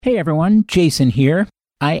Hey everyone, Jason here.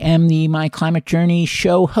 I am the My Climate Journey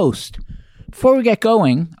show host. Before we get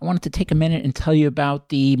going, I wanted to take a minute and tell you about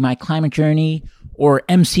the My Climate Journey, or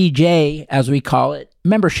MCJ as we call it,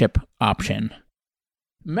 membership option.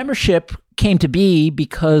 Membership came to be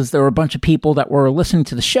because there were a bunch of people that were listening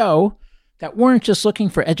to the show that weren't just looking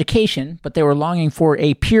for education, but they were longing for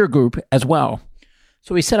a peer group as well.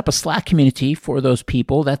 So we set up a Slack community for those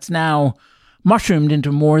people that's now mushroomed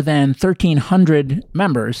into more than 1,300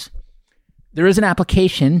 members. There is an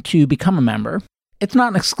application to become a member. It's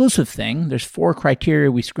not an exclusive thing. There's 4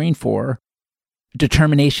 criteria we screen for: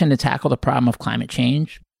 determination to tackle the problem of climate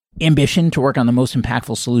change, ambition to work on the most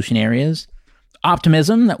impactful solution areas,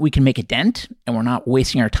 optimism that we can make a dent and we're not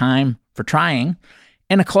wasting our time for trying,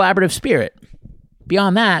 and a collaborative spirit.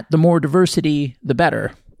 Beyond that, the more diversity, the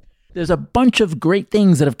better. There's a bunch of great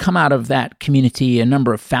things that have come out of that community, a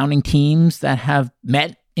number of founding teams that have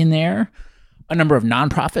met in there, a number of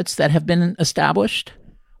nonprofits that have been established,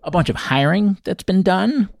 a bunch of hiring that's been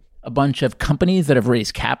done, a bunch of companies that have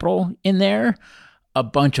raised capital in there, a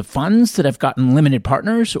bunch of funds that have gotten limited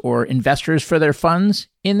partners or investors for their funds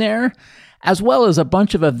in there, as well as a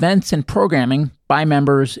bunch of events and programming by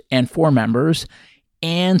members and for members,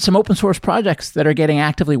 and some open source projects that are getting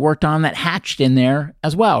actively worked on that hatched in there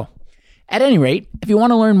as well. At any rate, if you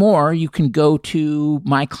want to learn more, you can go to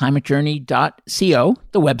myclimatejourney.co,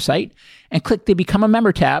 the website, and click the Become a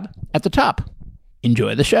Member tab at the top.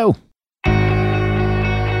 Enjoy the show.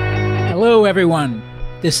 Hello, everyone.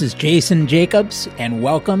 This is Jason Jacobs, and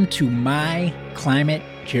welcome to My Climate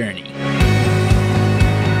Journey.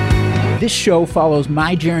 This show follows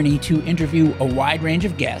my journey to interview a wide range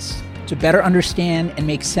of guests to better understand and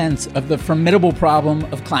make sense of the formidable problem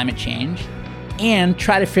of climate change, and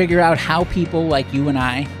try to figure out how people like you and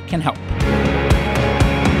I can help.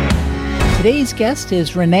 Today's guest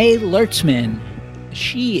is Renee Lertzman.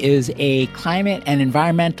 She is a climate and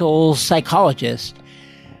environmental psychologist.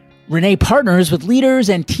 Renee partners with leaders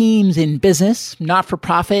and teams in business,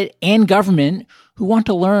 not-for-profit, and government who want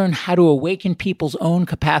to learn how to awaken people's own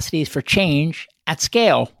capacities for change at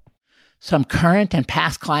scale. Some current and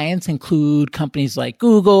past clients include companies like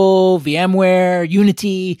Google, VMware,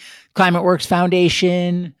 Unity, ClimateWorks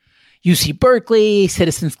Foundation, UC Berkeley,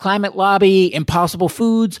 Citizens Climate Lobby, Impossible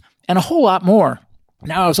Foods, and a whole lot more.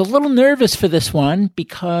 Now, I was a little nervous for this one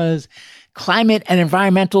because climate and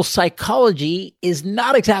environmental psychology is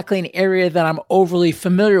not exactly an area that I'm overly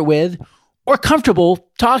familiar with or comfortable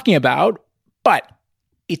talking about, but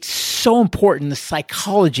it's so important. The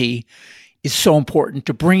psychology is so important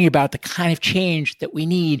to bring about the kind of change that we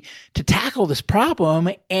need to tackle this problem.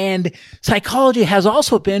 And psychology has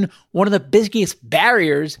also been one of the biggest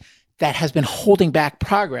barriers that has been holding back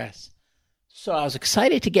progress. So I was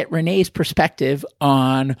excited to get Renee's perspective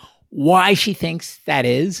on why she thinks that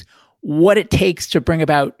is, what it takes to bring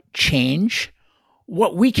about change,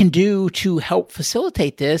 what we can do to help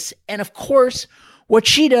facilitate this, and of course, what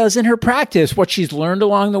she does in her practice, what she's learned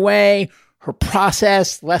along the way, her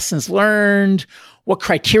process, lessons learned, what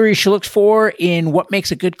criteria she looks for in what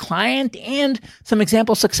makes a good client, and some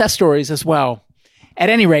example success stories as well. At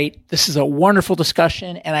any rate, this is a wonderful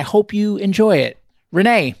discussion, and I hope you enjoy it.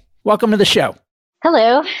 Renee, welcome to the show.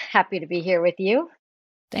 Hello. Happy to be here with you.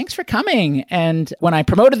 Thanks for coming. And when I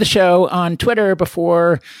promoted the show on Twitter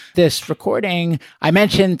before this recording, I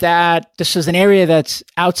mentioned that this is an area that's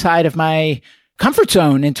outside of my comfort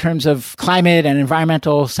zone in terms of climate and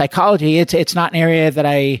environmental psychology. It's not an area that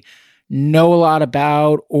I know a lot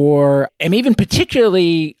about or am even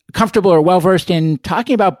particularly comfortable or well-versed in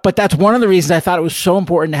talking about. But that's one of the reasons I thought it was so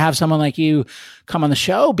important to have someone like you come on the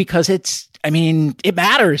show, because it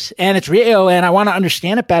matters and it's real and I want to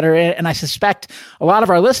understand it better. And I suspect a lot of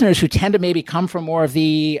our listeners who tend to maybe come from more of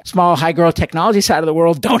the small, high growth technology side of the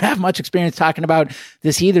world don't have much experience talking about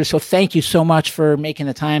this either. So thank you so much for making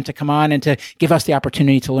the time to come on and to give us the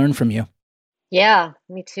opportunity to learn from you. Yeah,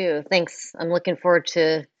 me too. Thanks. I'm looking forward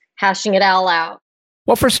to hashing it all out.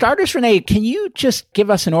 Well, for starters, Renee, can you just give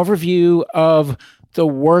us an overview of the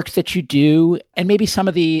work that you do and maybe some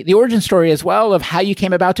of the origin story as well of how you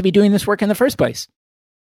came about to be doing this work in the first place?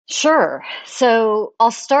 Sure. So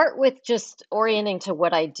I'll start with just orienting to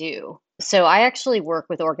what I do. So I actually work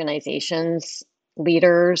with organizations,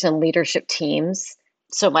 leaders, and leadership teams.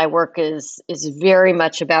 So my work is very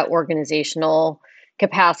much about organizational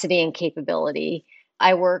capacity and capability.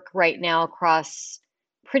 I work right now across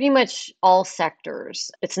pretty much all sectors.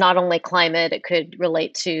 It's not only climate, it could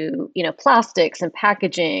relate to, plastics and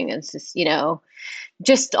packaging and,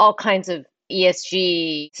 just all kinds of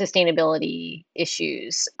ESG sustainability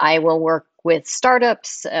issues. I will work with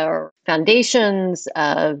startups or foundations,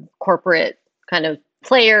 corporate kind of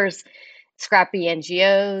players, scrappy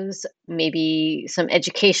NGOs, maybe some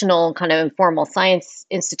educational kind of informal science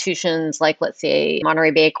institutions like, let's say,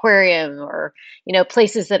 Monterey Bay Aquarium, or,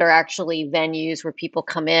 places that are actually venues where people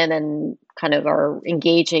come in and kind of are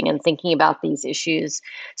engaging and thinking about these issues.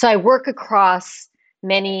 So I work across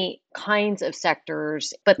many kinds of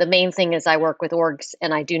sectors, but the main thing is I work with orgs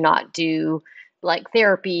and I do not do like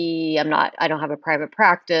therapy. I don't have a private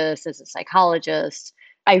practice as a psychologist.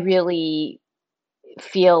 I really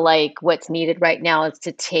feel like what's needed right now is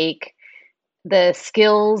to take the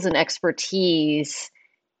skills and expertise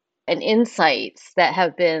and insights that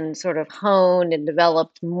have been sort of honed and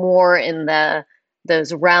developed more in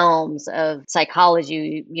those realms of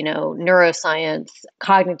psychology, neuroscience,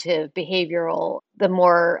 cognitive, behavioral, the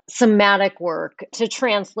more somatic work, to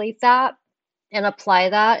translate that and apply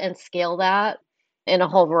that and scale that in a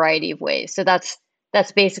whole variety of ways. So that's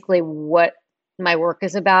basically what my work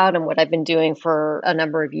is about and what I've been doing for a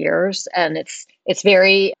number of years. And it's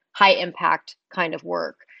very high impact kind of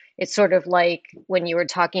work. It's sort of like when you were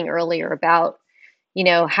talking earlier about,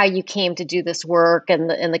 how you came to do this work and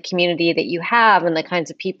the community that you have and the kinds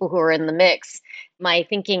of people who are in the mix. My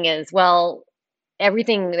thinking is, well,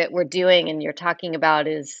 everything that we're doing and you're talking about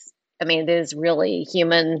is, I mean, it is really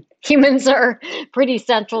human. Humans are pretty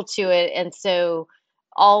central to it. And so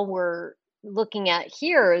all we're looking at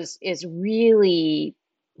here is really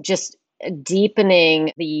just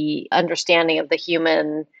deepening the understanding of the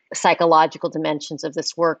human psychological dimensions of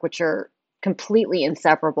this work, which are completely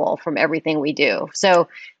inseparable from everything we do. So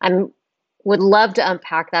I'm would love to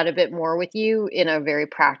unpack that a bit more with you in a very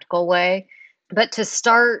practical way. But to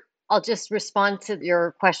start, I'll just respond to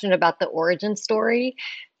your question about the origin story,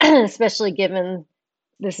 especially given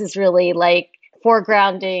this is really like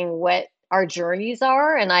foregrounding what our journeys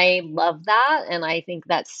are. And I love that. And I think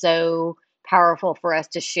that's so powerful for us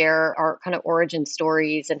to share our kind of origin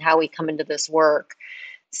stories and how we come into this work.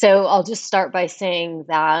 So I'll just start by saying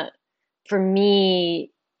that for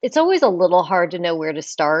me, it's always a little hard to know where to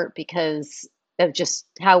start because of just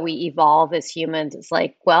how we evolve as humans. It's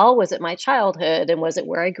like, well, was it my childhood and was it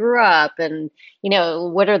where I grew up and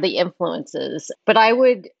what are the influences? But I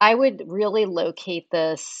would really locate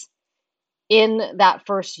this in that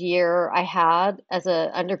first year I had as an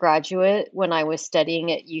undergraduate when I was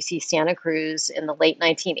studying at UC Santa Cruz in the late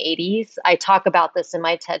 1980s. I talk about this in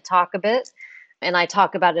my TED Talk a bit, and I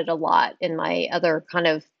talk about it a lot in my other kind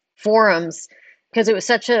of forums because it was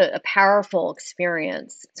such a powerful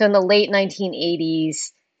experience. So in the late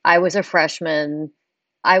 1980s, I was a freshman.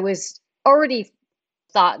 I was already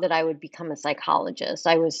thought that I would become a psychologist.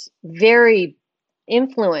 I was very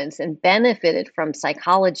influenced and benefited from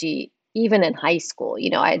psychology even in high school.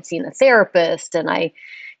 I had seen a therapist and I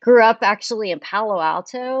grew up actually in Palo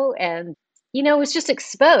Alto and was just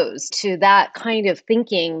exposed to that kind of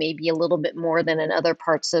thinking maybe a little bit more than in other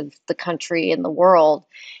parts of the country and the world.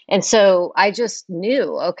 And so I just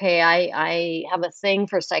knew, okay, I have a thing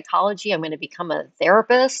for psychology. I'm going to become a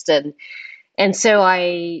therapist. And so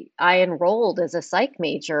I enrolled as a psych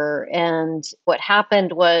major. And what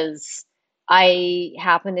happened was I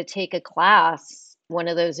happened to take a class, one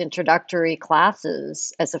of those introductory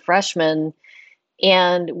classes as a freshman,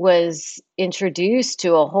 and was introduced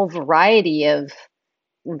to a whole variety of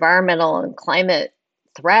environmental and climate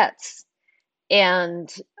threats.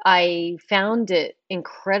 And I found it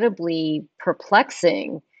incredibly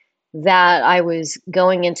perplexing that I was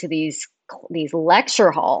going into these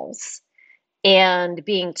lecture halls and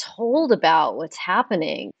being told about what's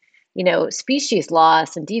happening, species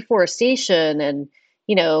loss and deforestation and,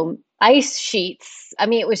 ice sheets. I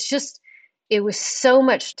mean, it was so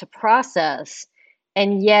much to process.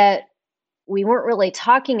 And yet we weren't really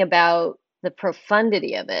talking about the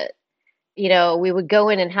profundity of it. We would go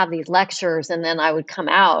in and have these lectures, and then I would come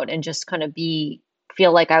out and just kind of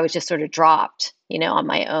feel like I was just sort of dropped, on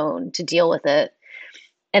my own to deal with it.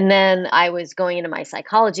 And then I was going into my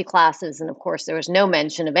psychology classes, and of course, there was no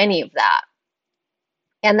mention of any of that.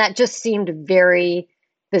 And that just seemed very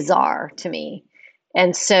bizarre to me.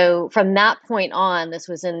 And so from that point on, this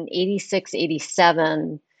was in 86,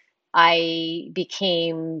 87, I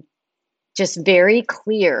became just very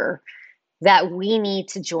clear that we need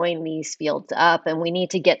to join these fields up and we need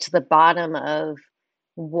to get to the bottom of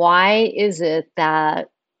why is it that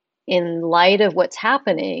in light of what's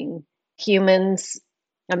happening, humans,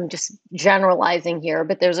 I'm just generalizing here,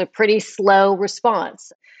 but there's a pretty slow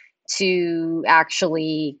response to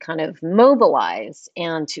actually kind of mobilize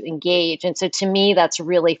and to engage. And so to me, that's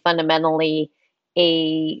really fundamentally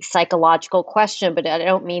a psychological question, but I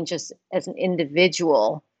don't mean just as an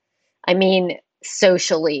individual. I mean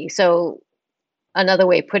socially. So another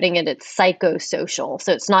way of putting it, it's psychosocial.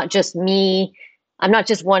 So it's not just me. I'm not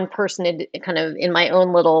just one person kind of in my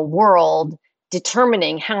own little world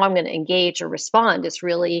determining how I'm going to engage or respond. It's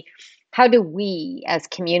really how do we as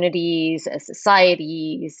communities, as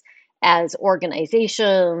societies, as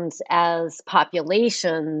organizations, as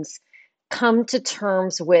populations come to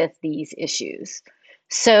terms with these issues.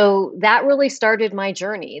 So that really started my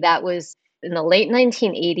journey. That was in the late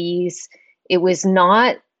 1980s. It was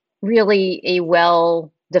not really a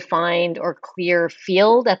well defined or clear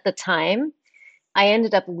field at the time. I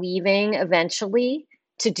ended up leaving eventually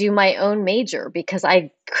to do my own major because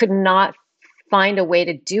I could not find a way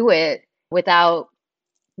to do it without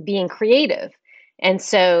being creative. And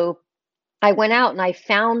so I went out and I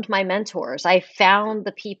found my mentors. I found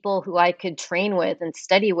the people who I could train with and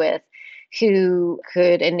study with who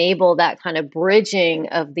could enable that kind of bridging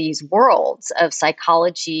of these worlds of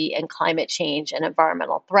psychology and climate change and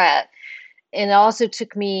environmental threat. And it also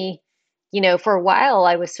took me, for a while,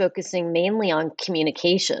 I was focusing mainly on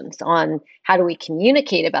communications, on how do we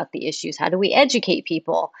communicate about the issues? How do we educate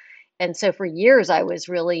people? And so for years, I was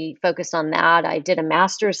really focused on that. I did a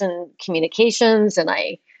master's in communications and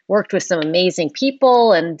I worked with some amazing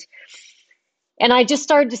people. And I just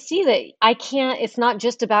started to see that it's not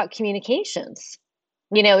just about communications.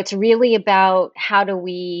 It's really about how do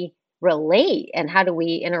we relate and how do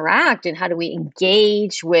we interact and how do we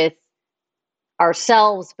engage with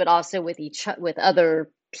ourselves, but also with other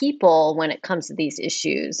people when it comes to these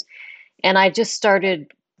issues. And I just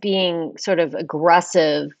started being sort of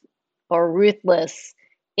aggressive or ruthless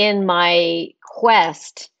in my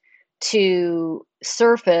quest to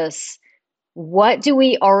surface what do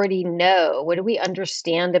we already know? What do we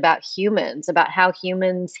understand about humans, about how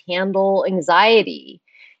humans handle anxiety,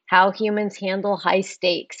 how humans handle high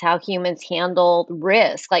stakes, how humans handle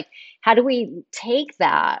risk? Like, how do we take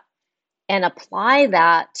that and apply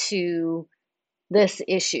that to this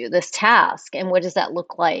issue, this task? And what does that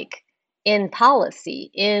look like in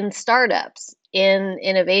policy, in startups, in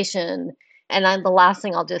innovation? And then the last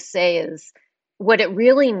thing I'll just say is what it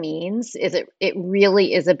really means is it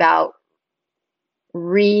really is about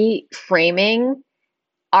reframing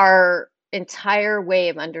our entire way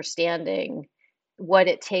of understanding what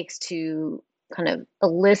it takes to kind of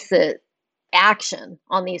elicit action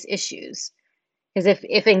on these issues. Because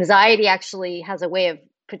if anxiety actually has a way of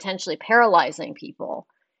potentially paralyzing people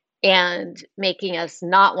and making us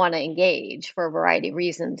not want to engage for a variety of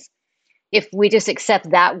reasons, if we just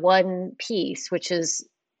accept that one piece, which is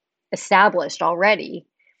established already,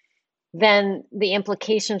 then the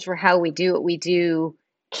implications for how we do what we do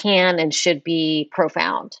can and should be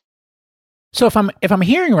profound. So if I'm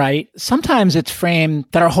hearing right, sometimes it's framed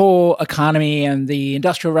that our whole economy and the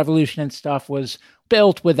Industrial Revolution and stuff was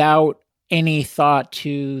built without any thought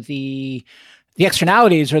to the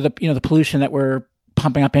externalities or the pollution that we're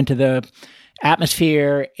pumping up into the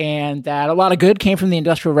atmosphere, and that a lot of good came from the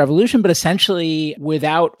Industrial Revolution, but essentially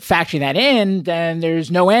without factoring that in, then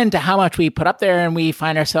there's no end to how much we put up there, and we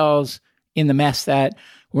find ourselves in the mess that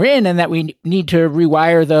we're in, and that we need to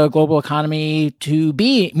rewire the global economy to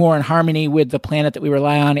be more in harmony with the planet that we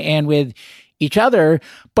rely on and with each other.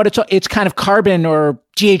 But it's kind of carbon or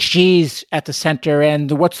GHGs at the center,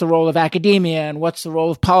 and what's the role of academia, and what's the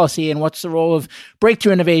role of policy, and what's the role of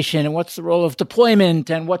breakthrough innovation, and what's the role of deployment,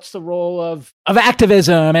 and what's the role of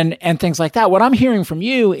activism and things like that. What I'm hearing from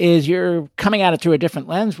you is you're coming at it through a different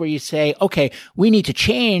lens where you say, okay, we need to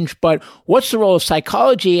change, but what's the role of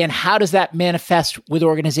psychology, and how does that manifest with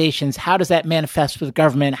organizations? How does that manifest with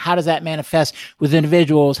government? How does that manifest with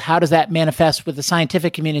individuals? How does that manifest with the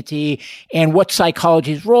scientific community? And what's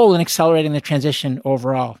psychology's role in accelerating the transition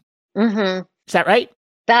overall? Mm-hmm. Is that right?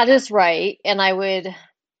 That is right. And I would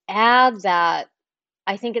add that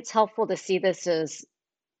I think it's helpful to see this as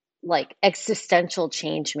like existential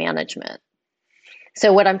change management.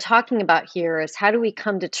 So what I'm talking about here is how do we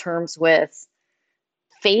come to terms with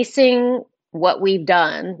facing what we've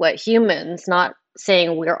done, what humans, not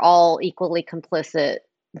saying we're all equally complicit,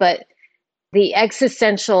 but the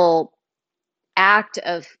existential act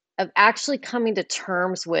of actually coming to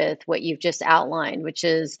terms with what you've just outlined, which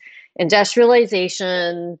is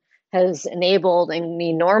industrialization has enabled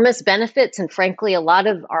enormous benefits, and frankly, a lot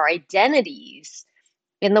of our identities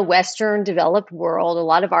in the Western developed world, a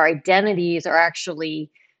lot of our identities are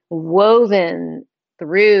actually woven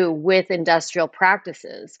through with industrial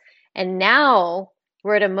practices. And now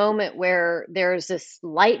we're at a moment where there's this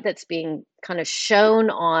light that's being kind of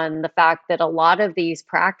shown on the fact that a lot of these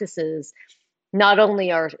practices not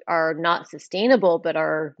only are not sustainable, but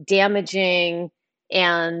are damaging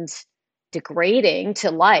and degrading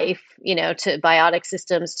to life, to biotic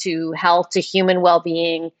systems, to health, to human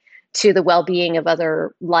well-being, to the well-being of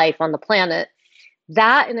other life on the planet.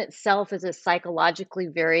 That in itself is a psychologically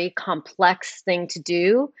very complex thing to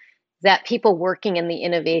do that people working in the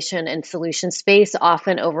innovation and solution space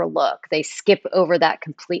often overlook. They skip over that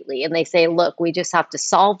completely and they say, look, we just have to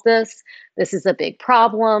solve this. This is a big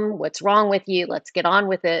problem. What's wrong with you? Let's get on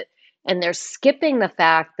with it. And they're skipping the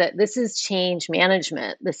fact that this is change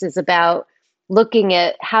management. This is about looking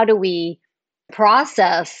at how do we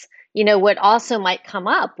process, what also might come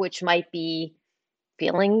up, which might be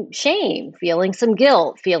feeling shame, feeling some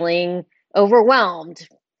guilt, feeling overwhelmed,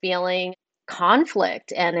 feeling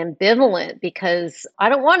conflict and ambivalent because I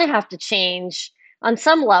don't want to have to change on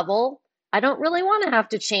some level. I don't really want to have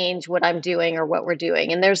to change what I'm doing or what we're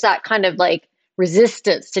doing. And there's that kind of like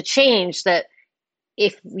resistance to change that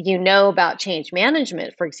if you know about change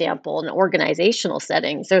management, for example, in organizational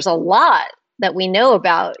settings, there's a lot that we know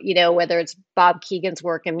about, whether it's Bob Kegan's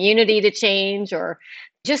work, immunity to change, or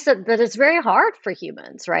just that it's very hard for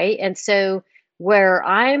humans, right? And so where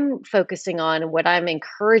I'm focusing on and what I'm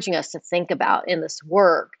encouraging us to think about in this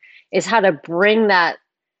work is how to bring that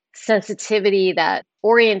sensitivity, that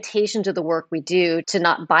orientation to the work we do, to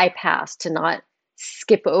not bypass, to not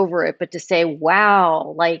skip over it, but to say,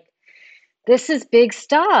 wow, like this is big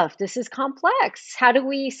stuff. This is complex. How do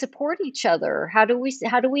we support each other? How do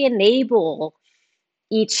we enable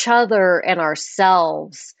each other and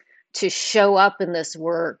ourselves to show up in this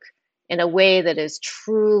work in a way that is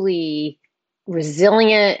truly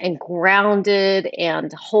resilient and grounded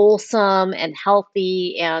and wholesome and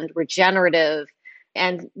healthy and regenerative?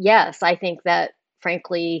 And yes, I think that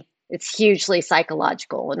frankly, it's hugely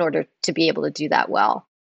psychological in order to be able to do that well.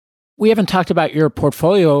 We haven't talked about your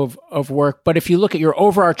portfolio of work, but if you look at your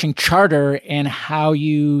overarching charter and how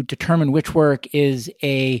you determine which work is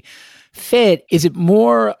a fit, is it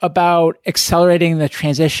more about accelerating the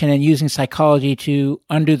transition and using psychology to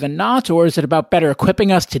undo the knots, or is it about better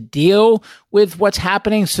equipping us to deal with what's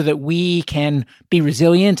happening so that we can be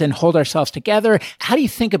resilient and hold ourselves together? How do you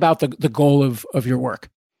think about the goal of your work?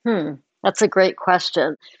 That's a great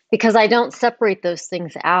question because I don't separate those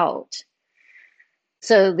things out.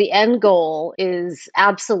 So the end goal is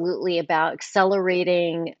absolutely about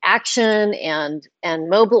accelerating action and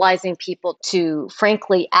mobilizing people to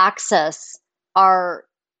frankly access our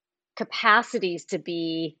capacities to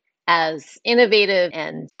be as innovative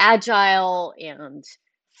and agile and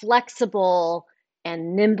flexible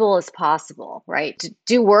and nimble as possible, right? To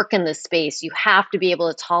do work in this space, you have to be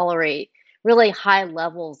able to tolerate really high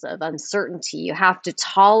levels of uncertainty. You have to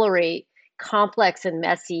tolerate complex and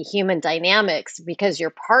messy human dynamics because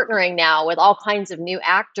you're partnering now with all kinds of new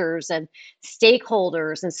actors and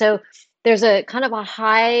stakeholders. And so there's a kind of a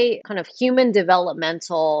high kind of human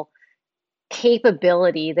developmental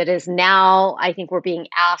capability that is now, I think we're being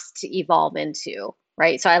asked to evolve into,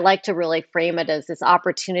 right? So I like to really frame it as this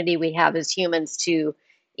opportunity we have as humans to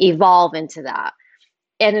evolve into that.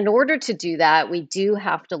 And in order to do that, we do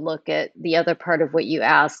have to look at the other part of what you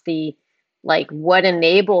asked, what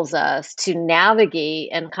enables us to navigate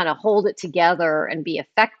and kind of hold it together and be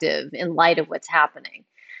effective in light of what's happening.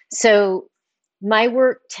 So my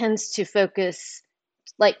work tends to focus,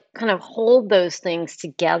 kind of hold those things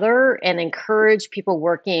together and encourage people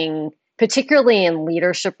working, particularly in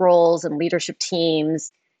leadership roles and leadership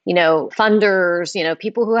teams, funders,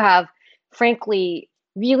 people who have, frankly,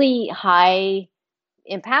 really high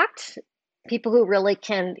impact, people who really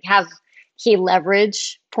can have key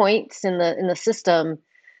leverage points in the system,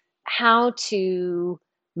 how to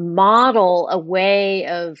model a way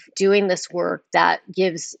of doing this work that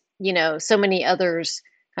gives, so many others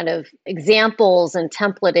kind of examples and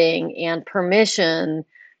templating and permission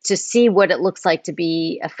to see what it looks like to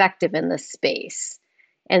be effective in this space.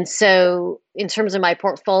 And so in terms of my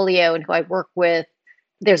portfolio and who I work with,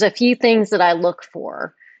 there's a few things that I look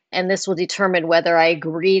for, and this will determine whether I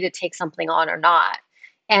agree to take something on or not.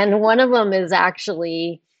 And one of them is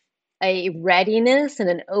actually a readiness and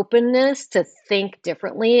an openness to think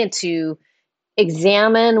differently and to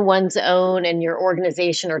examine one's own and your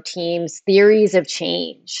organization or team's theories of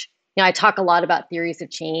change. I talk a lot about theories of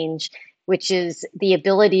change, which is the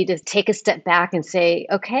ability to take a step back and say,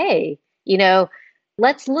 okay,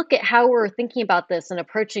 let's look at how we're thinking about this and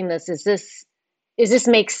approaching this. Is this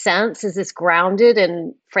make sense? Is this grounded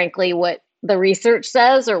in, frankly, what the research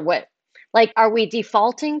says, or are we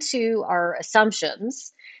defaulting to our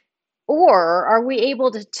assumptions? Or are we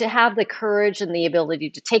able to have the courage and the ability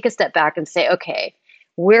to take a step back and say, okay,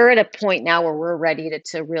 we're at a point now where we're ready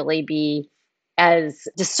to really be as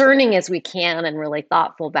discerning as we can and really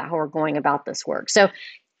thoughtful about how we're going about this work. So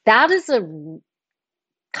That is a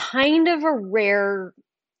kind of a rare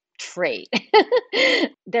trait.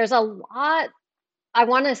 There's a lot. I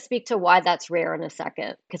want to speak to why that's rare in a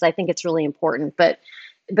second because I think it's really important. But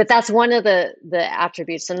that's one of the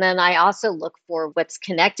attributes. And then I also look for what's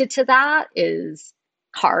connected to that is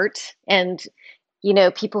heart and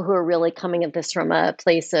people who are really coming at this from a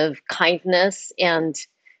place of kindness and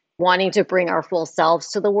wanting to bring our full selves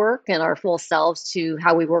to the work and our full selves to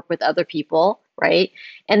how we work with other people, right?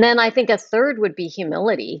 And then I think a third would be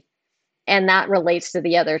humility. And that relates to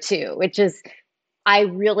the other two, which is I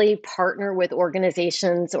really partner with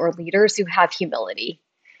organizations or leaders who have humility.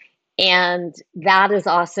 And that is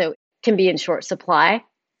also can be in short supply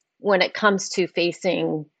when it comes to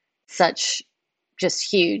facing such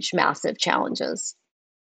just huge, massive challenges.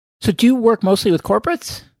 So do you work mostly with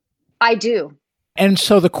corporates? I do. And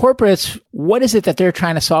so the corporates, what is it that they're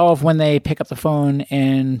trying to solve when they pick up the phone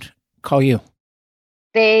and call you?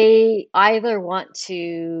 They either want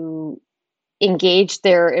to engage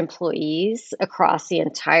their employees across the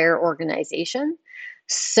entire organization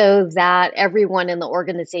so that everyone in the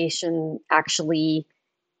organization actually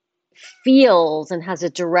feels and has a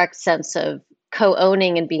direct sense of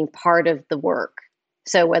co-owning and being part of the work.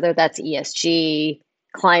 So whether that's ESG,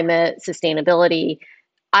 climate, sustainability,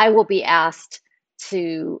 I will be asked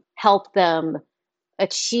to help them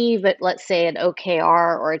achieve it, let's say an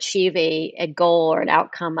OKR or achieve a goal or an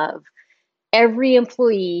outcome of every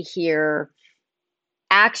employee here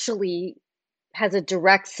actually has a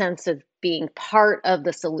direct sense of being part of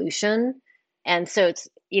the solution. And so it's,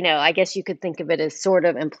 I guess you could think of it as sort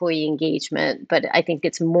of employee engagement, but I think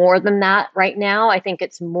it's more than that right now. I think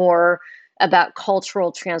it's more about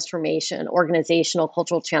cultural transformation, organizational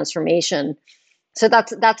cultural transformation. So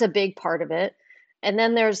that's a big part of it. And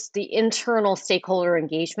then there's the internal stakeholder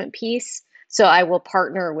engagement piece. So I will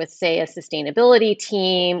partner with, say, a sustainability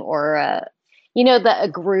team or a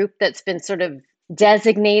group that's been sort of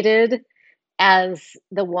designated as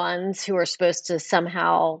the ones who are supposed to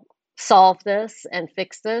somehow solve this and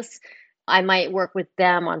fix this. I might work with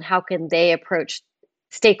them on how can they approach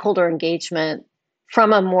stakeholder engagement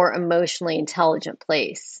from a more emotionally intelligent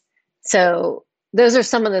place. So those are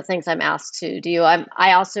some of the things I'm asked to do.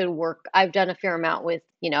 I also I've done a fair amount with,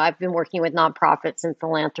 I've been working with nonprofits and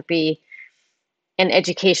philanthropy and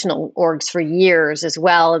educational orgs for years as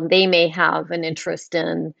well. And they may have an interest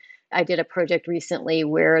in, I did a project recently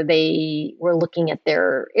where they were looking at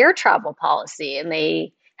their air travel policy and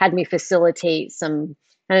they had me facilitate some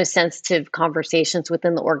kind of sensitive conversations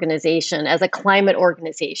within the organization as a climate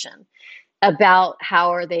organization about how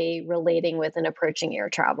are they relating with and approaching air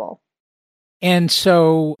travel. And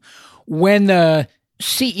so when the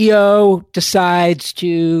CEO decides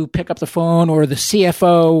to pick up the phone or the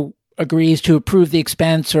CFO agrees to approve the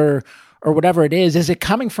expense or whatever it is it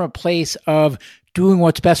coming from a place of doing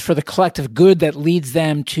what's best for the collective good that leads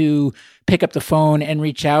them to pick up the phone and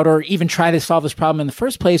reach out or even try to solve this problem in the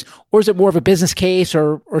first place? Or is it more of a business case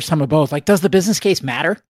or some of both? Like, does the business case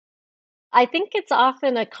matter? I think it's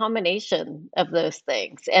often a combination of those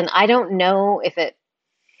things. And I don't know if it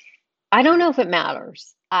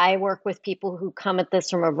matters. I work with people who come at this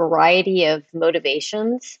from a variety of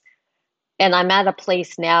motivations. And I'm at a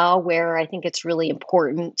place now where I think it's really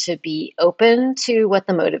important to be open to what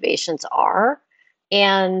the motivations are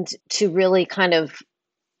and to really kind of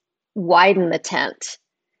widen the tent.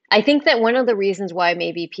 I think that one of the reasons why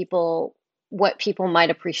maybe what people might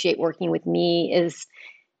appreciate working with me is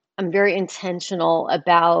I'm very intentional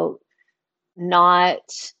about not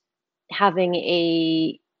having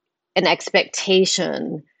an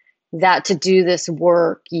expectation that to do this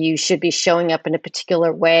work, you should be showing up in a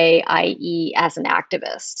particular way, i.e. as an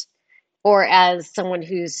activist or as someone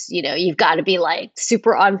who's, you've got to be like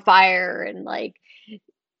super on fire and like,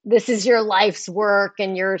 this is your life's work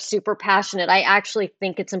and you're super passionate. I actually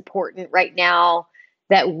think it's important right now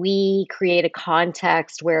that we create a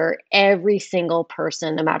context where every single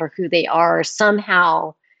person, no matter who they are,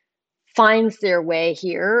 somehow finds their way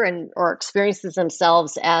here or experiences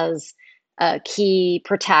themselves as key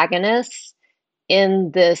protagonists in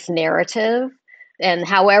this narrative. And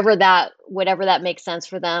whatever that makes sense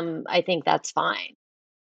for them, I think that's fine.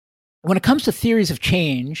 When it comes to theories of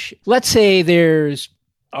change, let's say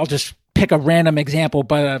I'll just pick a random example,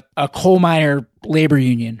 but a coal miner labor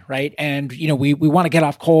union, right? And, we want to get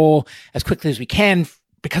off coal as quickly as we can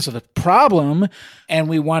because of the problem. And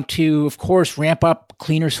we want to, of course, ramp up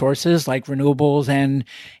cleaner sources like renewables and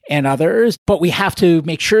others. But we have to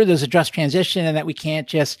make sure there's a just transition and that we can't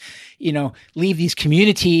just, leave these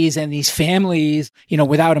communities and these families,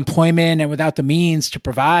 without employment and without the means to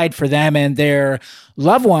provide for them and their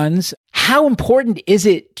loved ones. how important is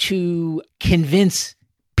it to convince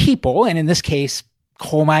people, and in this case,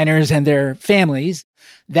 coal miners and their families,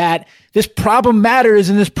 that this problem matters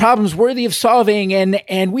and this problem's worthy of solving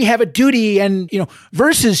and we have a duty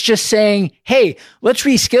versus just saying, hey, let's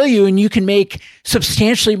reskill you and you can make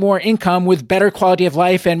substantially more income with better quality of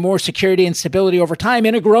life and more security and stability over time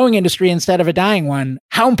in a growing industry instead of a dying one.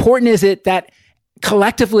 How important is it that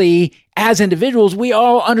collectively as individuals, we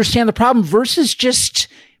all understand the problem versus just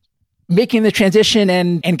making the transition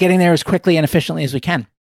and getting there as quickly and efficiently as we can?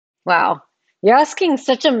 Wow. You're asking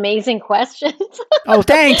such amazing questions. Oh,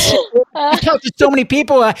 thanks. I talk to so many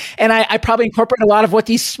people, and I probably incorporate a lot of what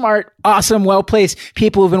these smart, awesome, well-placed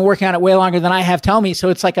people who've been working on it way longer than I have tell me. So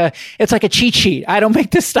it's like a cheat sheet. I don't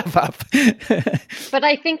make this stuff up. But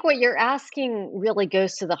I think what you're asking really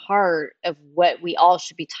goes to the heart of what we all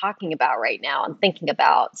should be talking about right now and thinking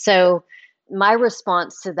about. So my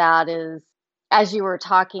response to that is, as you were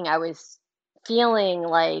talking, I was feeling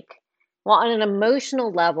like, well, on an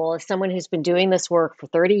emotional level, as someone who's been doing this work for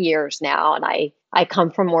 30 years now, and I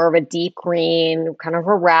come from more of a deep green, kind of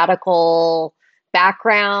a radical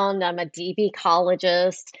background. I'm a deep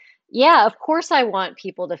ecologist. Yeah, of course I want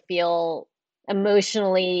people to feel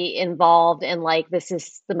emotionally involved and like this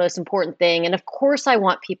is the most important thing. And of course I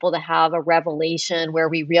want people to have a revelation where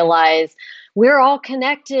we realize we're all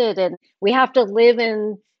connected and we have to live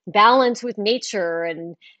in balance with nature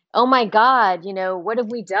and oh my God, what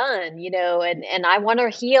have we done? And I want to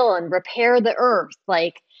heal and repair the earth.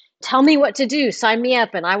 Like, tell me what to do. Sign me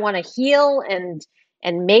up. And I want to heal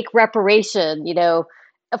and make reparation.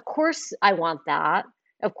 Of course I want that.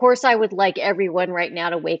 Of course I would like everyone right now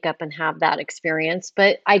to wake up and have that experience.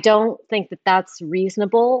 But I don't think that that's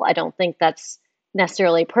reasonable. I don't think that's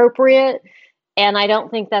necessarily appropriate. And I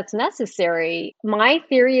don't think that's necessary. My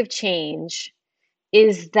theory of change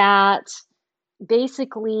is that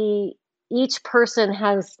basically each person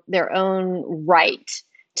has their own right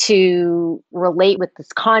to relate with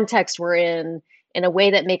this context we're in a way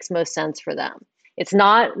that makes most sense for them. It's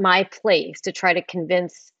not my place to try to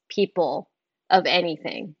convince people of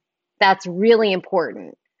anything. That's really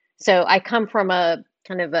important. So I come from a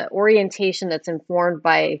kind of an orientation that's informed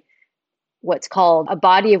by what's called a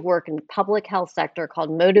body of work in the public health sector called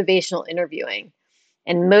motivational interviewing.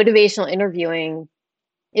 And motivational interviewing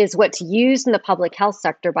is what's used in the public health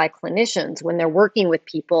sector by clinicians when they're working with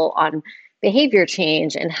people on behavior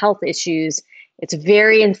change and health issues. It's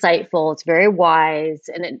very insightful, it's very wise,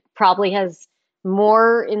 and it probably has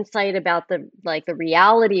more insight about the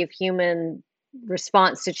reality of human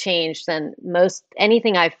response to change than most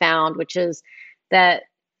anything I've found, which is that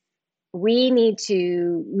we need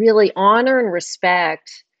to really honor and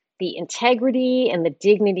respect the integrity and the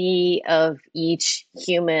dignity of each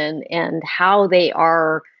human and how they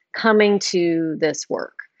are coming to this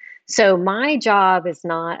work. So my job is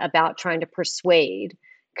not about trying to persuade,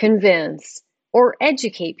 convince, or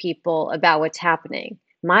educate people about what's happening.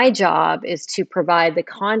 My job is to provide the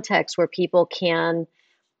context where people can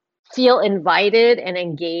feel invited and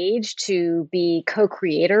engaged to be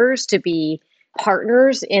co-creators, to be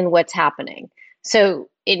partners in what's happening. So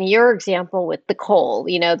in your example with the coal,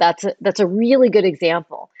 that's a really good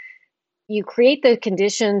example. You create the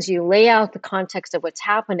conditions, you lay out the context of what's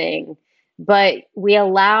happening, but we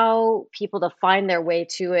allow people to find their way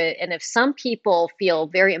to it. And if some people feel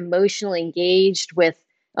very emotionally engaged with,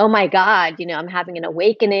 oh my God, I'm having an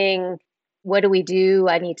awakening. What do we do?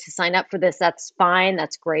 I need to sign up for this. That's fine.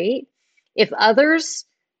 That's great. If others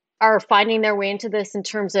are finding their way into this in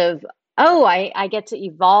terms of, oh, I get to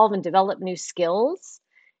evolve and develop new skills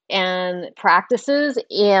and practices,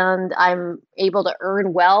 and I'm able to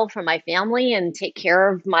earn well for my family and take care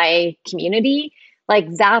of my community,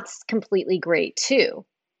 that's completely great too.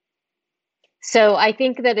 So I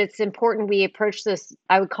think that it's important we approach this,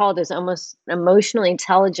 I would call it as almost an emotionally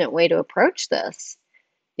intelligent way to approach this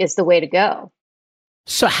is the way to go.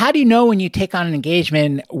 So how do you know when you take on an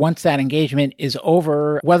engagement, once that engagement is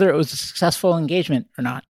over, whether it was a successful engagement or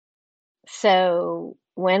not? So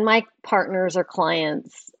when my partners or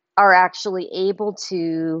clients are actually able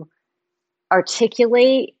to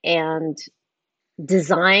articulate and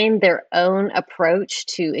design their own approach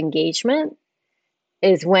to engagement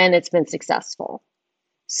is when it's been successful.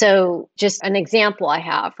 So just an example I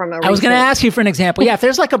have from I was going to ask you for an example. Yeah, if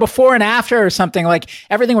there's like a before and after or something, like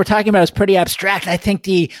everything we're talking about is pretty abstract. I think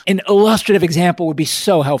an illustrative example would be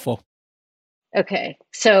so helpful. Okay.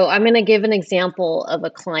 So I'm going to give an example of a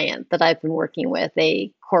client that I've been working with,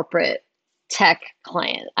 a corporate tech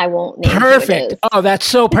client. I won't name Perfect. who it is. Oh, that's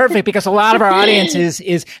so perfect because a lot of our audience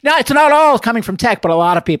is no, it's not all coming from tech, but a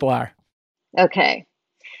lot of people are. Okay.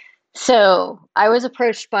 So I was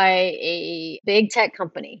approached by a big tech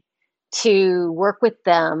company to work with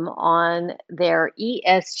them on their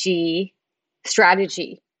ESG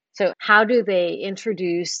strategy. So, how do they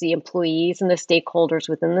introduce the employees and the stakeholders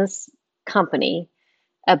within this company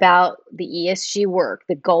about the ESG work,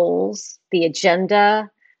 the goals, the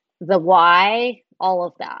agenda, the why, all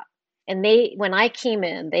of that? And when I came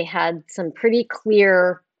in, they had some pretty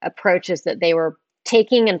clear approaches that they were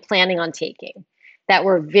taking and planning on taking that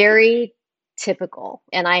were very typical.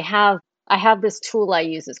 And I have this tool I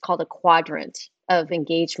use. It's called a quadrant of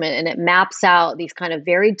engagement, and it maps out these kind of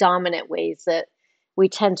very dominant ways that we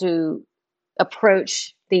tend to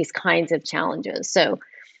approach these kinds of challenges. So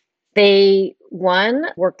they, one,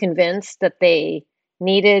 were convinced that they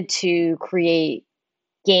needed to create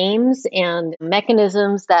games and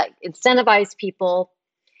mechanisms that incentivize people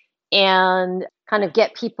and kind of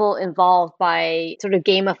get people involved by sort of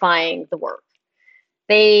gamifying the work.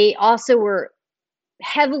 They also were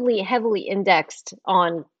heavily indexed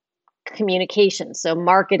on communication, so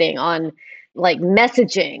marketing, on like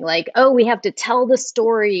messaging, like, oh, we have to tell the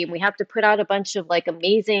story and we have to put out a bunch of like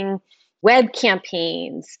amazing web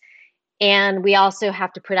campaigns, and we also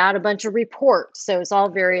have to put out a bunch of reports. So it's all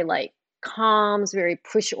very like comms, very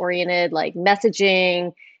push oriented, like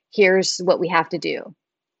messaging. Here's what we have to do.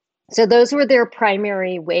 So those were their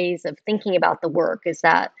primary ways of thinking about the work, is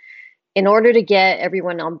that in order to get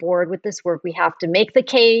everyone on board with this work, we have to make the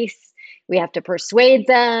case, we have to persuade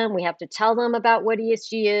them, we have to tell them about what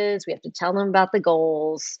ESG is, we have to tell them about the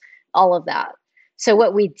goals, all of that. So,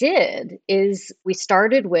 what we did is we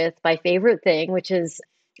started with my favorite thing, which is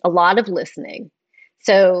a lot of listening.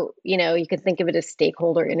 So, you can think of it as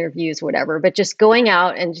stakeholder interviews, whatever, but just going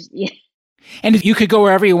out and And you could go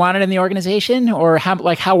wherever you wanted in the organization, or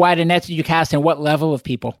how wide a net did you cast and what level of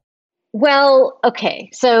people? Well, okay.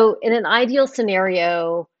 So in an ideal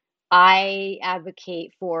scenario, I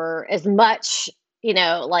advocate for as much,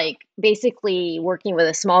 like basically working with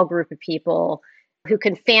a small group of people who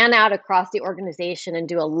can fan out across the organization and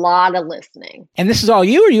do a lot of listening. And this is all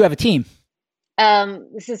you, or you have a team?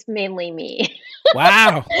 This is mainly me.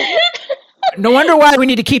 Wow. No wonder why we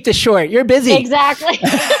need to keep this short. You're busy. Exactly.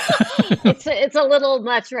 It's a little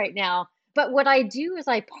much right now. But what I do is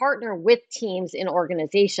I partner with teams in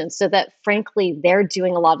organizations so that, frankly, they're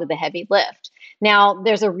doing a lot of the heavy lift. Now,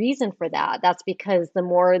 there's a reason for that. That's because the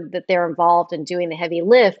more that they're involved in doing the heavy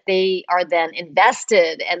lift, they are then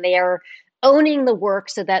invested and they are owning the work,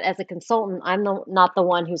 so that as a consultant, I'm not the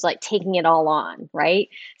one who's like taking it all on, right?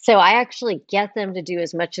 So I actually get them to do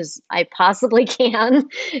as much as I possibly can.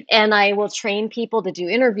 And I will train people to do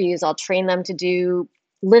interviews. I'll train them to do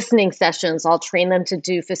listening sessions. I'll train them to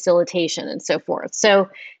do facilitation and so forth. So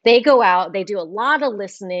they go out, they do a lot of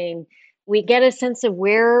listening. We get a sense of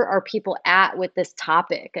where are people at with this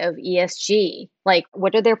topic of ESG. Like,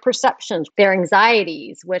 what are their perceptions, their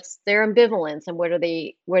anxieties, what's their ambivalence, and what are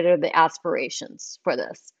the aspirations for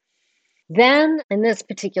this? Then in this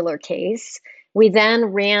particular case, we then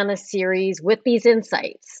ran a series with these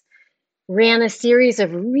insights, ran a series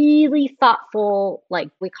of really thoughtful, like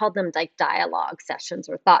we called them like dialogue sessions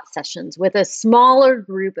or thought sessions with a smaller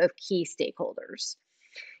group of key stakeholders.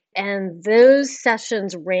 And those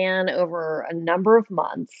sessions ran over a number of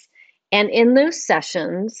months. And in those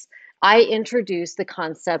sessions, I introduced the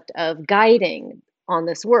concept of guiding on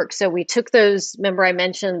this work. So we took those, remember I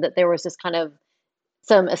mentioned that there was this kind of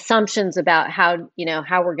some assumptions about how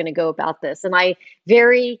we're going to go about this. And I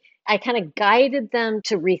kind of guided them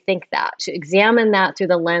to rethink that, to examine that through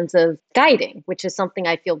the lens of guiding, which is something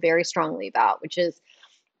I feel very strongly about, which is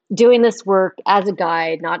doing this work as a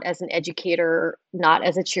guide, not as an educator, not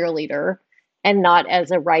as a cheerleader, and not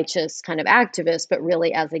as a righteous kind of activist, but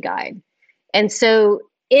really as a guide. And so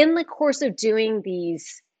in the course of doing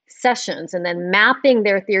these sessions and then mapping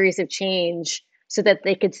their theories of change so that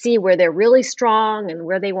they could see where they're really strong and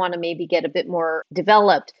where they want to maybe get a bit more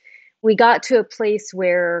developed, we got to a place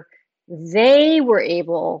where they were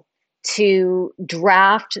able to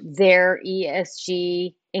draft their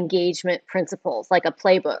ESG engagement principles, like a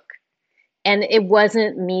playbook. And it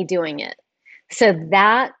wasn't me doing it. So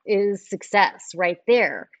that is success right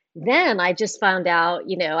there. Then I just found out,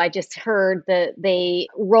 I just heard that they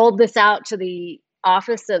rolled this out to the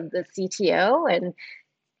office of the CTO and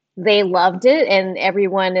they loved it. And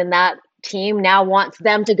everyone in that team now wants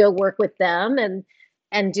them to go work with them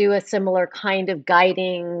and do a similar kind of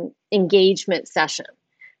guiding engagement session.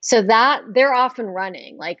 So that they're off and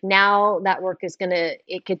running. Like now that work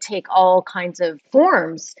it could take all kinds of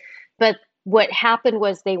forms. But what happened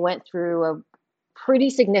was they went through a pretty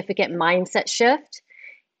significant mindset shift.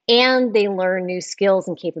 and they learn new skills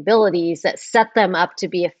and capabilities that set them up to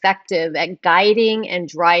be effective at guiding and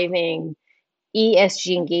driving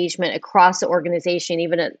ESG engagement across the organization,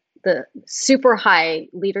 even at the super high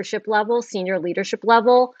leadership level, senior leadership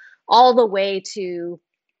level, all the way to,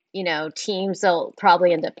 teams they'll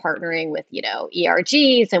probably end up partnering with,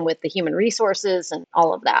 ERGs and with the human resources and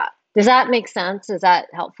all of that. Does that make sense? Is that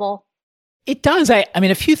helpful? It does. I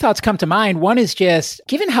mean, a few thoughts come to mind. One is just,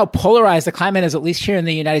 given how polarized the climate is, at least here in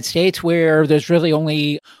the United States, where there's really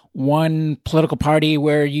only one political party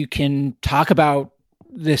where you can talk about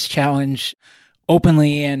this challenge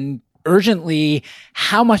openly and urgently,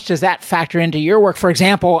 how much does that factor into your work? For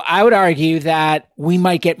example, I would argue that we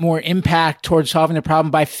might get more impact towards solving the problem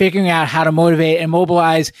by figuring out how to motivate and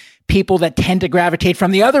mobilize people that tend to gravitate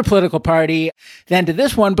from the other political party than to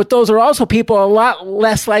this one. But those are also people a lot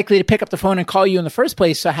less likely to pick up the phone and call you in the first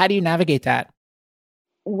place. So how do you navigate that?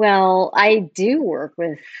 Well, I do work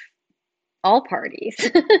with all parties.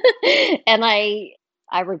 And I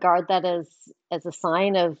regard that as a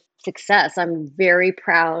sign of success. I'm very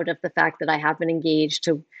proud of the fact that I have been engaged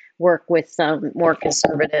to work with some more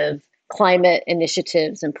conservative climate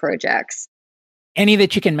initiatives and projects. Any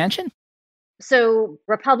that you can mention? So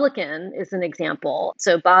Republican is an example.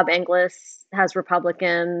 So Bob Englis has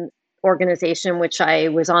Republican organization, which I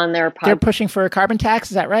was on their podcast. They're pushing for a carbon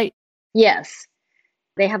tax. Is that right? Yes.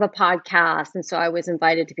 They have a podcast. And so I was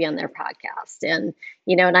invited to be on their podcast, and,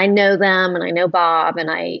 and I know them and I know Bob,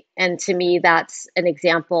 and to me, that's an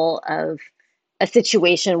example of a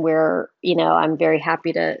situation where, I'm very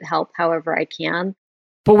happy to help however I can.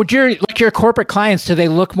 But would your corporate clients, do they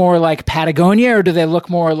look more like Patagonia or do they look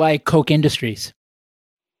more like Koch Industries?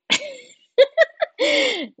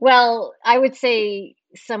 Well, I would say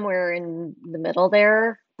somewhere in the middle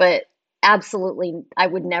there, but absolutely, I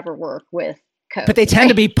would never work with Koch. But they tend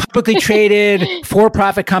to be publicly traded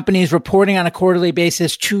for-profit companies reporting on a quarterly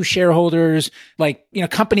basis to shareholders, like,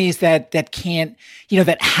 companies that can't,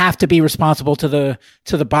 that have to be responsible to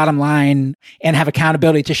the bottom line and have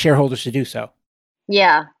accountability to shareholders to do so.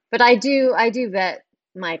 Yeah, but I do vet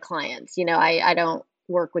my clients. I don't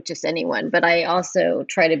work with just anyone, but I also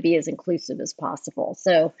try to be as inclusive as possible.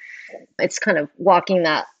 So it's kind of walking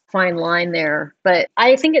that fine line there. But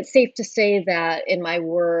I think it's safe to say that in my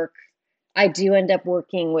work, I do end up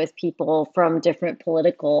working with people from different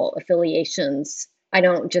political affiliations. I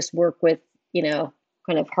don't just work with,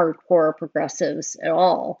 kind of hardcore progressives at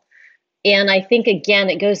all. And I think, again,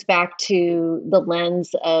 it goes back to the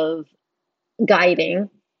lens of guiding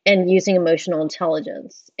and using emotional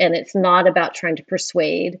intelligence. And it's not about trying to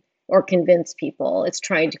persuade or convince people. It's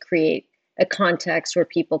trying to create a context where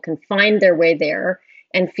people can find their way there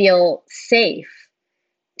and feel safe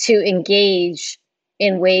to engage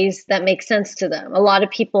in ways that make sense to them. A lot of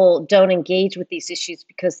people don't engage with these issues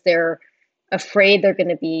because they're afraid they're going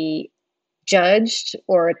to be judged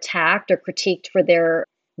or attacked or critiqued for their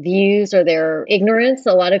views or their ignorance.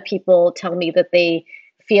 A lot of people tell me that they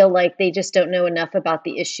feel like they just don't know enough about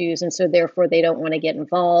the issues, and so therefore they don't want to get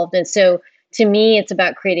involved. And so to me, it's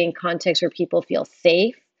about creating context where people feel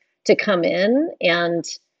safe to come in and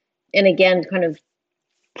again, kind of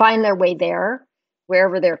find their way there,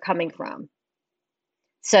 wherever they're coming from.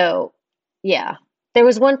 So, yeah, there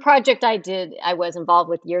was one project I was involved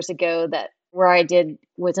with years ago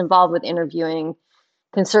was involved with interviewing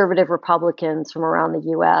conservative Republicans from around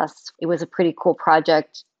the US. It was a pretty cool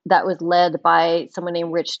project that was led by someone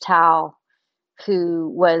named Rich Tao, who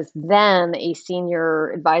was then a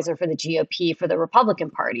senior advisor for the GOP for the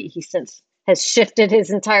Republican Party. He since has shifted his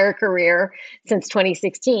entire career since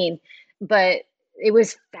 2016. But it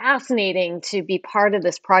was fascinating to be part of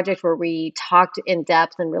this project where we talked in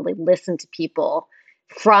depth and really listened to people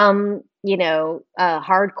from,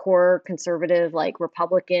 hardcore conservative, like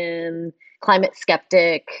Republican, climate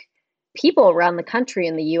skeptic people around the country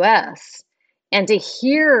in the US, and to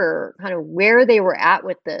hear kind of where they were at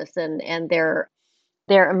with this and their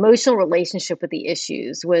emotional relationship with the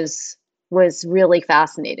issues was really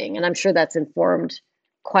fascinating. And I'm sure that's informed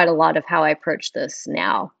quite a lot of how I approach this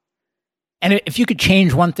now. And if you could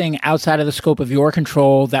change one thing outside of the scope of your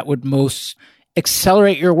control that would most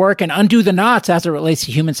accelerate your work and undo the knots as it relates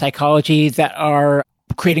to human psychology that are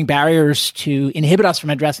creating barriers to inhibit us from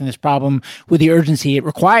addressing this problem with the urgency it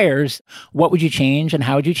requires, what would you change and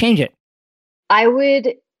how would you change it? I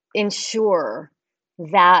would ensure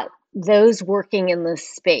that those working in this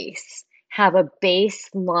space have a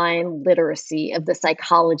baseline literacy of the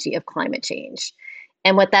psychology of climate change.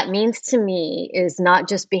 And what that means to me is not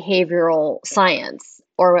just behavioral science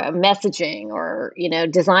or messaging or,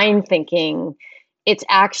 design thinking. It's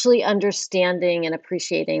actually understanding and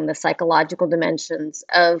appreciating the psychological dimensions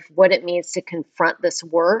of what it means to confront this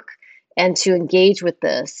work and to engage with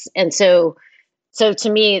this. And so to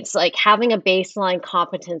me, it's like having a baseline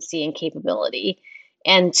competency and capability.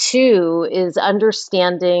 And two is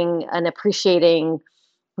understanding and appreciating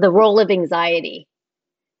the role of anxiety.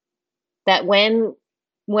 That when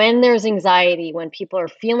there's anxiety, when people are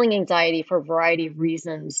feeling anxiety for a variety of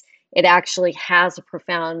reasons, it actually has a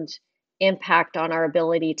profound impact on our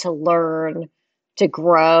ability to learn, to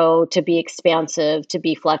grow, to be expansive, to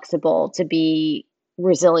be flexible, to be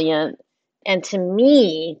resilient. And to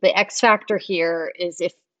me, the X factor here is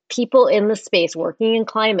if people in the space working in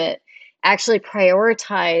climate actually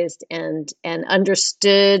prioritized and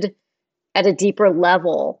understood at a deeper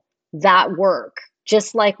level that work,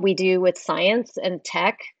 just like we do with science and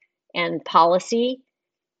tech and policy,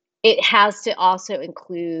 it has to also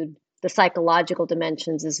include the psychological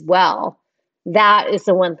dimensions as well. That is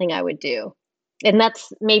the one thing I would do. And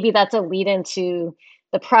that's a lead into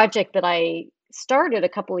the project that I started a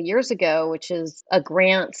couple of years ago, which is a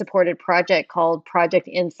grant supported project called Project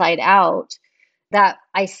Inside Out that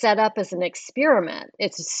I set up as an experiment.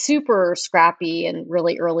 It's super scrappy and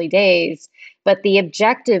really early days, but the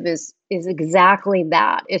objective is exactly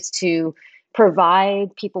that. It's to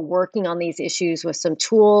provide people working on these issues with some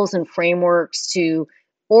tools and frameworks to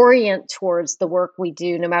orient towards the work we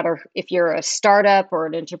do, no matter if you're a startup or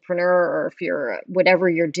an entrepreneur or if you're whatever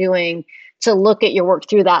you're doing, to look at your work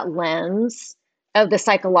through that lens of the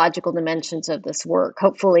psychological dimensions of this work,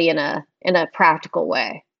 hopefully in a practical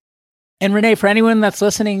way. And Renee, for anyone that's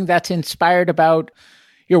listening that's inspired about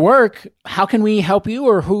your work, how can we help you,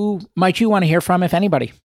 or who might you want to hear from, if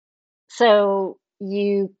anybody? So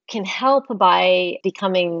you can help by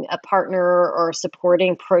becoming a partner or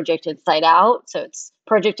supporting Project Inside Out. So it's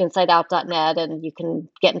projectinsideout.net, and you can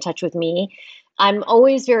get in touch with me. I'm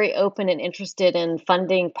always very open and interested in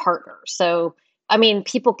funding partners. So, I mean,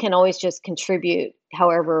 people can always just contribute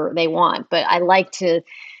however they want, but I'd like to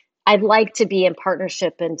be in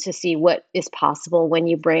partnership and to see what is possible when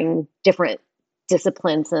you bring different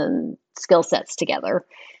disciplines and skill sets together,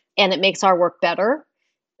 and it makes our work better.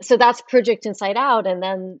 So that's Project Inside Out. And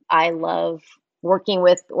then I love working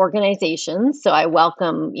with organizations. So I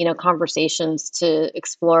welcome, conversations to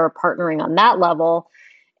explore partnering on that level.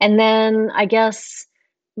 And then I guess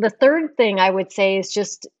the third thing I would say is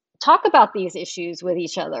just talk about these issues with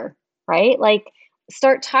each other, right? Like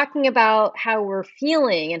start talking about how we're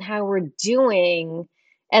feeling and how we're doing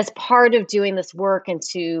as part of doing this work, and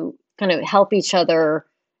to kind of help each other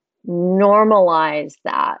normalize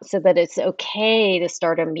that so that it's okay to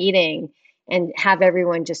start a meeting and have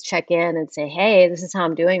everyone just check in and say, hey, this is how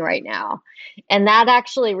I'm doing right now. And that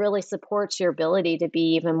actually really supports your ability to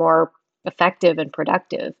be even more effective and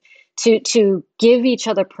productive, to give each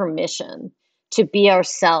other permission to be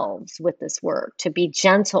ourselves with this work, to be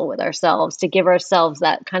gentle with ourselves, to give ourselves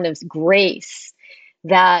that kind of grace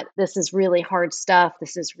that this is really hard stuff.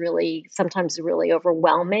 This is really sometimes really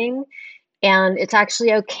overwhelming. And it's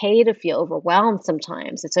actually okay to feel overwhelmed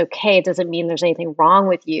sometimes. It's okay. It doesn't mean there's anything wrong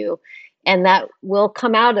with you. And that will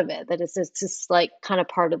come out of it, that it's just like kind of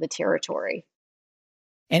part of the territory.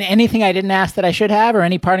 And anything I didn't ask that I should have, or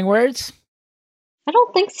any parting words? I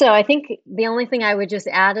don't think so. I think the only thing I would just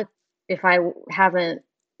add, if I haven't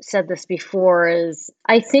said this before, is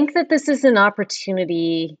I think that this is an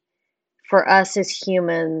opportunity for us as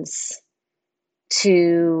humans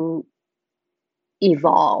to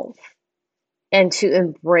evolve and to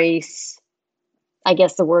embrace, I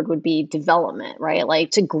guess the word would be development, right?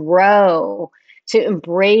 Like to grow, to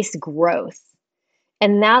embrace growth.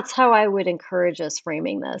 And that's how I would encourage us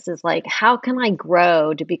framing this, is like, how can I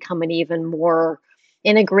grow to become an even more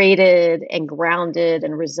integrated and grounded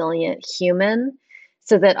and resilient human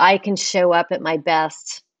so that I can show up at my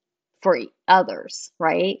best for others,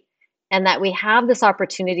 right? And that we have this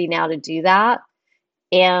opportunity now to do that.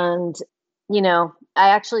 And, I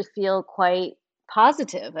actually feel quite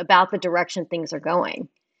positive about the direction things are going.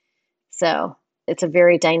 So it's a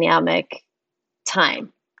very dynamic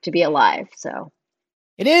time to be alive. So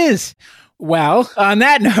it is. Well, on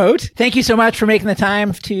that note, thank you so much for making the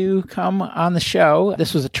time to come on the show.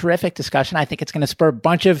 This was a terrific discussion. I think it's going to spur a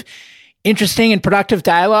bunch of interesting and productive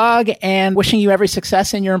dialogue, and wishing you every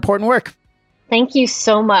success in your important work. Thank you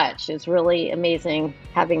so much. It's really amazing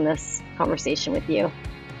having this conversation with you.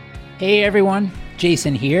 Hey everyone,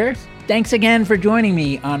 Jason here. Thanks again for joining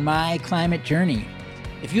me on My Climate Journey.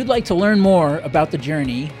 If you'd like to learn more about the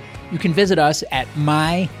journey, you can visit us at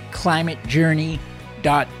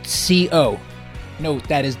myclimatejourney.co. Note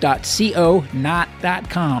that is .co, not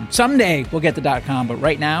 .com. Someday we'll get the .com, but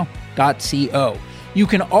right now, .co. You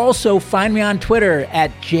can also find me on Twitter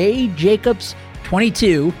at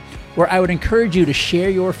jjacobs22, where I would encourage you to share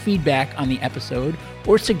your feedback on the episode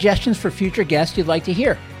or suggestions for future guests you'd like to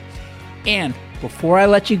hear. And before I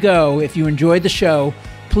let you go, if you enjoyed the show,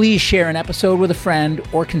 please share an episode with a friend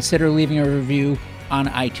or consider leaving a review on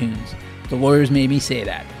iTunes. The lawyers made me say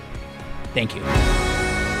that. Thank you.